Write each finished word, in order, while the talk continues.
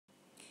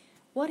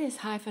What is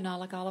high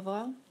phenolic olive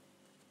oil?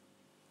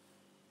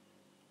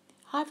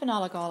 High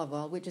phenolic olive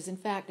oil, which is in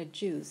fact a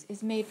juice,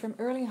 is made from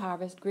early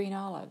harvest green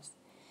olives.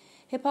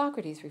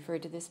 Hippocrates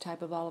referred to this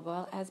type of olive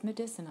oil as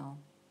medicinal.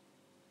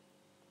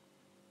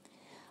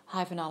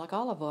 High phenolic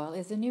olive oil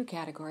is a new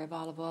category of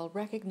olive oil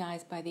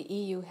recognized by the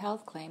EU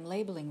Health Claim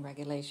Labeling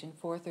Regulation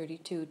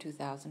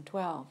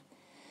 432/2012.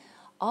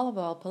 Olive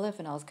oil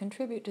polyphenols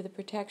contribute to the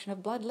protection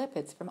of blood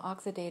lipids from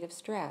oxidative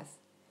stress.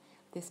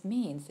 This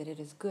means that it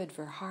is good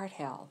for heart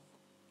health.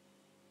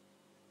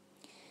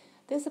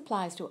 This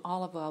applies to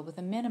olive oil with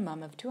a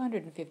minimum of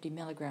 250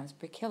 milligrams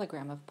per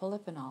kilogram of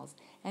polyphenols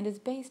and is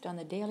based on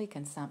the daily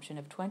consumption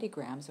of 20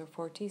 grams or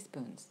 4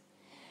 teaspoons.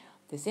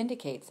 This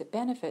indicates that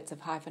benefits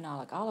of high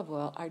phenolic olive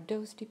oil are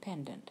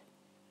dose-dependent.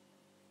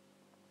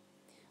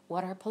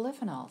 What are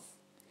polyphenols?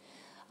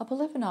 A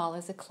polyphenol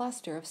is a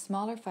cluster of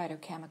smaller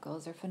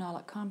phytochemicals or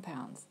phenolic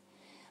compounds.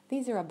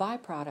 These are a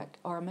byproduct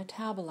or a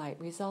metabolite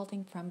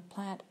resulting from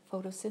plant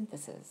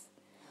photosynthesis.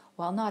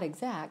 While not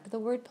exact, the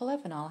word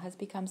polyphenol has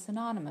become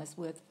synonymous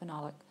with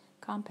phenolic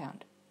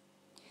compound.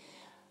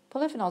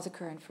 Polyphenols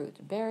occur in fruits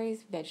and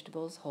berries,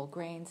 vegetables, whole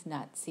grains,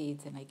 nuts,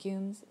 seeds, and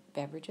legumes,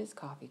 beverages,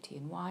 coffee, tea,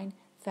 and wine,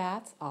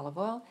 fats, olive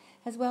oil,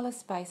 as well as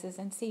spices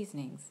and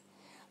seasonings.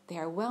 They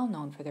are well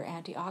known for their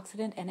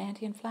antioxidant and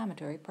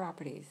anti-inflammatory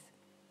properties.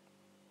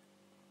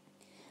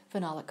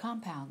 Phenolic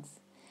compounds.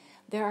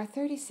 There are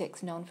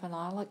 36 known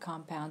phenolic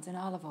compounds in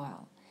olive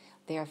oil.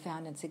 They are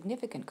found in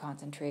significant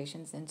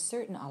concentrations in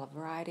certain olive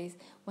varieties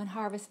when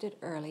harvested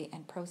early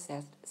and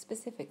processed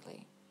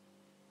specifically.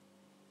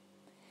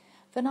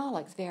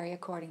 Phenolics vary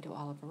according to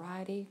olive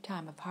variety,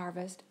 time of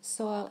harvest,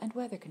 soil and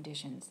weather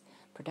conditions,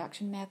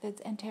 production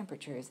methods and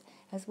temperatures,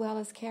 as well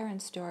as care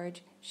and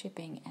storage,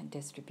 shipping and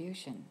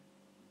distribution.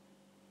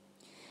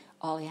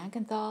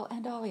 Oleocanthal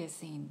and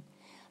oleacein.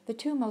 The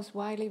two most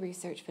widely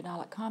researched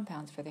phenolic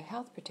compounds for their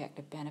health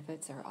protective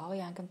benefits are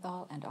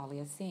oleocanthal and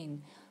oleacein,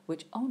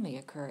 which only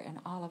occur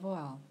in olive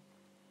oil.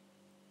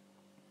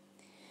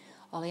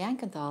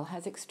 Oleocanthal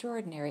has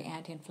extraordinary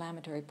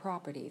anti-inflammatory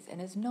properties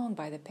and is known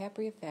by the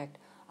peppery effect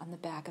on the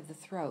back of the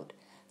throat,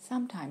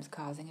 sometimes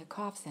causing a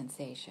cough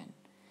sensation.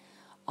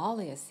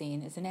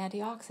 Oleacein is an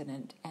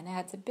antioxidant and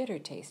adds a bitter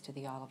taste to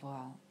the olive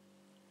oil.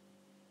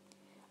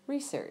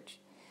 Research.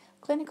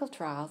 Clinical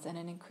trials and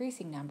an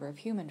increasing number of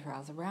human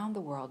trials around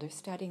the world are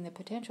studying the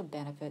potential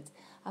benefits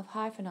of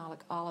high phenolic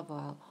olive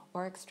oil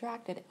or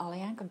extracted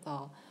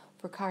oleocanthal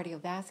for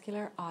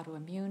cardiovascular,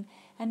 autoimmune,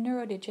 and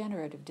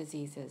neurodegenerative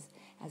diseases,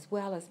 as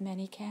well as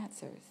many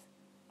cancers.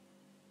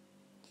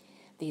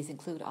 These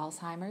include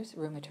Alzheimer's,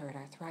 rheumatoid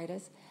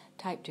arthritis,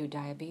 type 2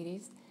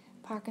 diabetes,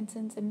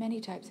 Parkinson's, and many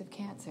types of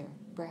cancer,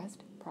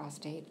 breast,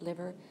 prostate,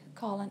 liver,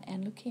 colon,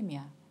 and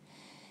leukemia.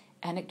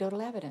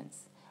 Anecdotal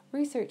evidence.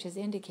 Research has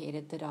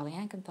indicated that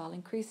oleocanthal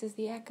increases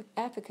the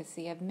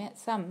efficacy of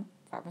some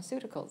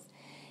pharmaceuticals.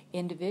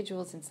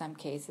 Individuals in some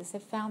cases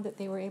have found that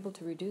they were able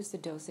to reduce the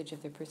dosage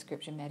of their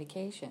prescription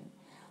medication.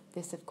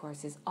 This, of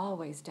course, is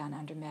always done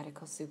under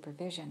medical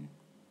supervision.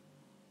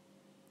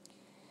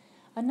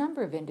 A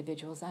number of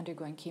individuals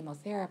undergoing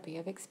chemotherapy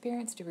have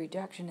experienced a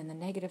reduction in the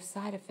negative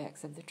side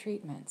effects of the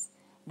treatments: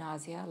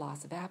 nausea,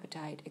 loss of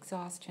appetite,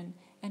 exhaustion,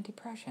 and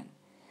depression.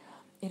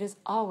 It is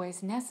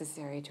always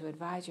necessary to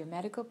advise your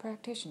medical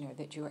practitioner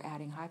that you are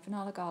adding high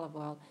phenolic olive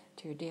oil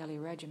to your daily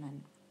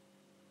regimen.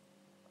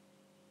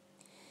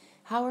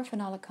 How are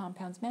phenolic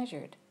compounds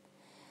measured?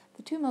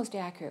 The two most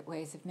accurate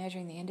ways of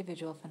measuring the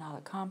individual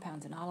phenolic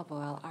compounds in olive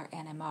oil are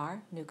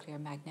NMR, nuclear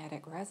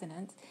magnetic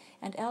resonance,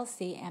 and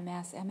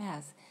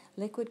LC-MS,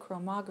 liquid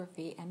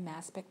chromography and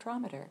mass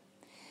spectrometer.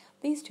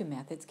 These two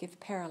methods give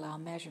parallel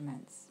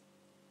measurements.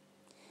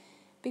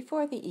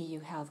 Before the EU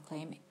health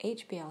claim,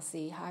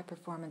 HPLC,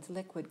 high-performance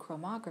liquid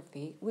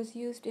chromography, was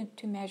used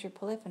to measure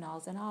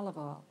polyphenols in olive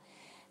oil.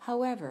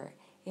 However,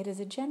 it is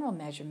a general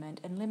measurement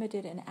and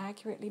limited in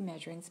accurately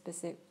measuring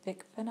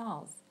specific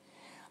phenols.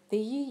 The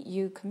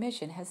EU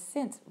Commission has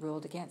since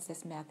ruled against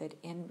this method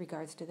in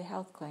regards to the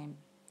health claim.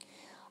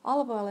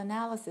 Olive oil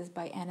analysis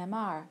by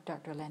NMR,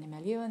 Dr. Lenny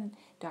Milieu and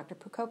Dr.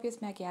 Prokopios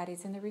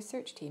Magiadis and the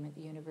research team at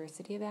the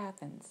University of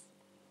Athens.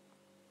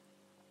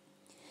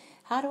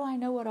 How do I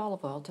know what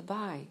olive oil to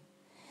buy?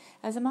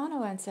 As a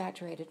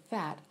monounsaturated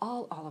fat,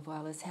 all olive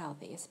oil is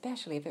healthy,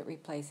 especially if it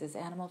replaces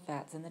animal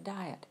fats in the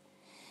diet.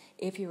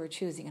 If you are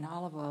choosing an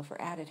olive oil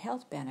for added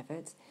health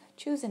benefits,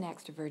 choose an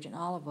extra virgin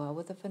olive oil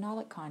with a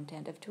phenolic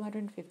content of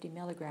 250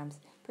 milligrams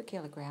per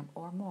kilogram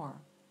or more.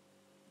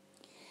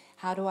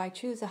 How do I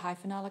choose a high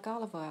phenolic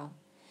olive oil?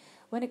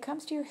 When it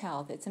comes to your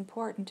health, it's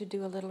important to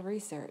do a little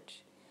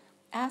research.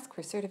 Ask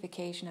for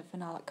certification of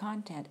phenolic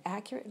content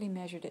accurately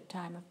measured at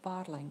time of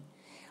bottling.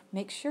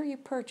 Make sure you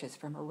purchase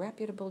from a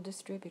reputable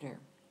distributor.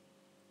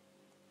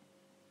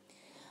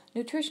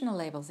 Nutritional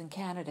labels in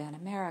Canada and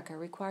America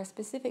require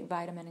specific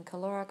vitamin and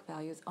caloric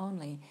values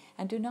only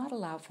and do not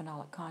allow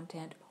phenolic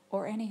content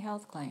or any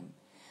health claim.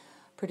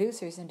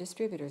 Producers and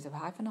distributors of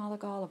high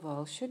phenolic olive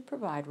oil should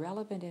provide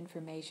relevant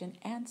information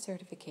and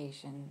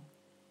certification.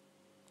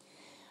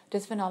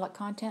 Does phenolic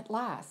content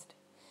last?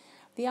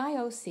 The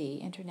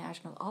IOC,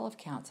 International Olive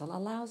Council,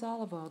 allows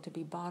olive oil to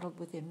be bottled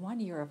within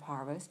 1 year of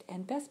harvest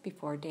and best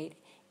before date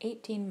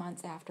 18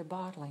 months after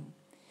bottling.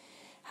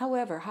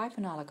 However, high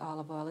phenolic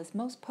olive oil is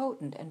most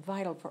potent and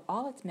vital for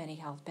all its many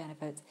health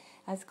benefits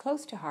as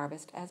close to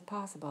harvest as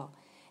possible,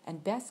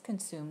 and best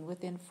consumed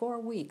within 4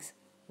 weeks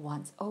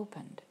once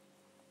opened.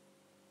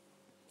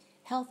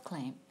 Health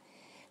claim.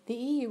 The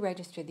EU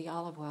registered the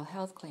olive oil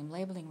health claim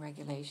labeling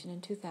regulation in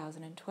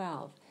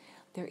 2012.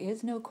 There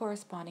is no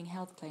corresponding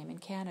health claim in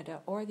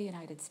Canada or the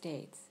United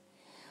States.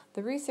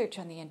 The research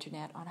on the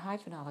internet on high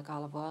phenolic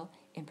olive oil,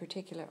 in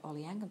particular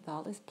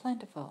oleocanthal, is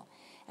plentiful,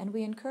 and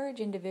we encourage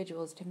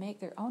individuals to make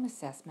their own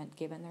assessment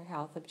given their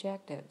health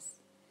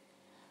objectives.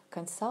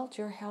 Consult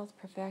your health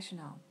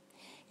professional.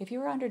 If you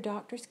are under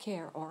doctor's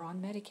care or on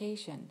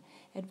medication,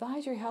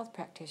 advise your health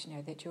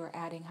practitioner that you are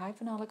adding high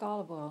phenolic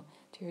olive oil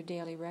to your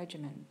daily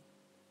regimen.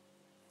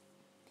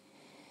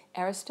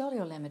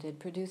 Aristoleo Limited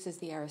produces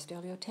the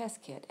Aristoleo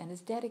Test Kit and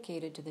is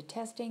dedicated to the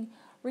testing,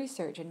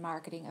 research, and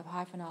marketing of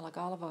high phenolic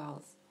olive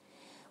oils.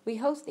 We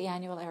host the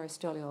annual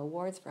Aristoleo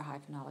Awards for high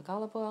phenolic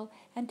olive oil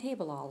and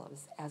table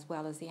olives, as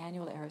well as the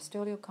annual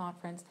Aristoleo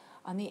Conference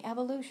on the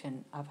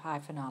evolution of high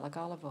phenolic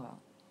olive oil.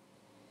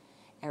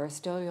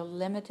 Aristoleo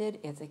Limited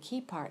is a key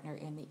partner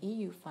in the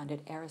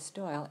EU-funded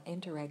Aristoleo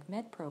Interreg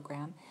Med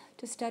program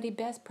to study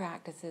best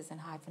practices in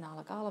high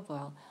phenolic olive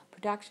oil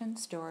production,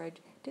 storage,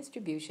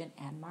 distribution,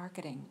 and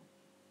marketing.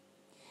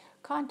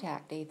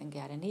 Contact Ethan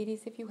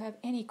Gaddanides if you have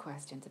any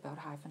questions about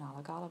high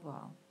phenolic olive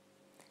oil.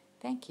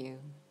 Thank you.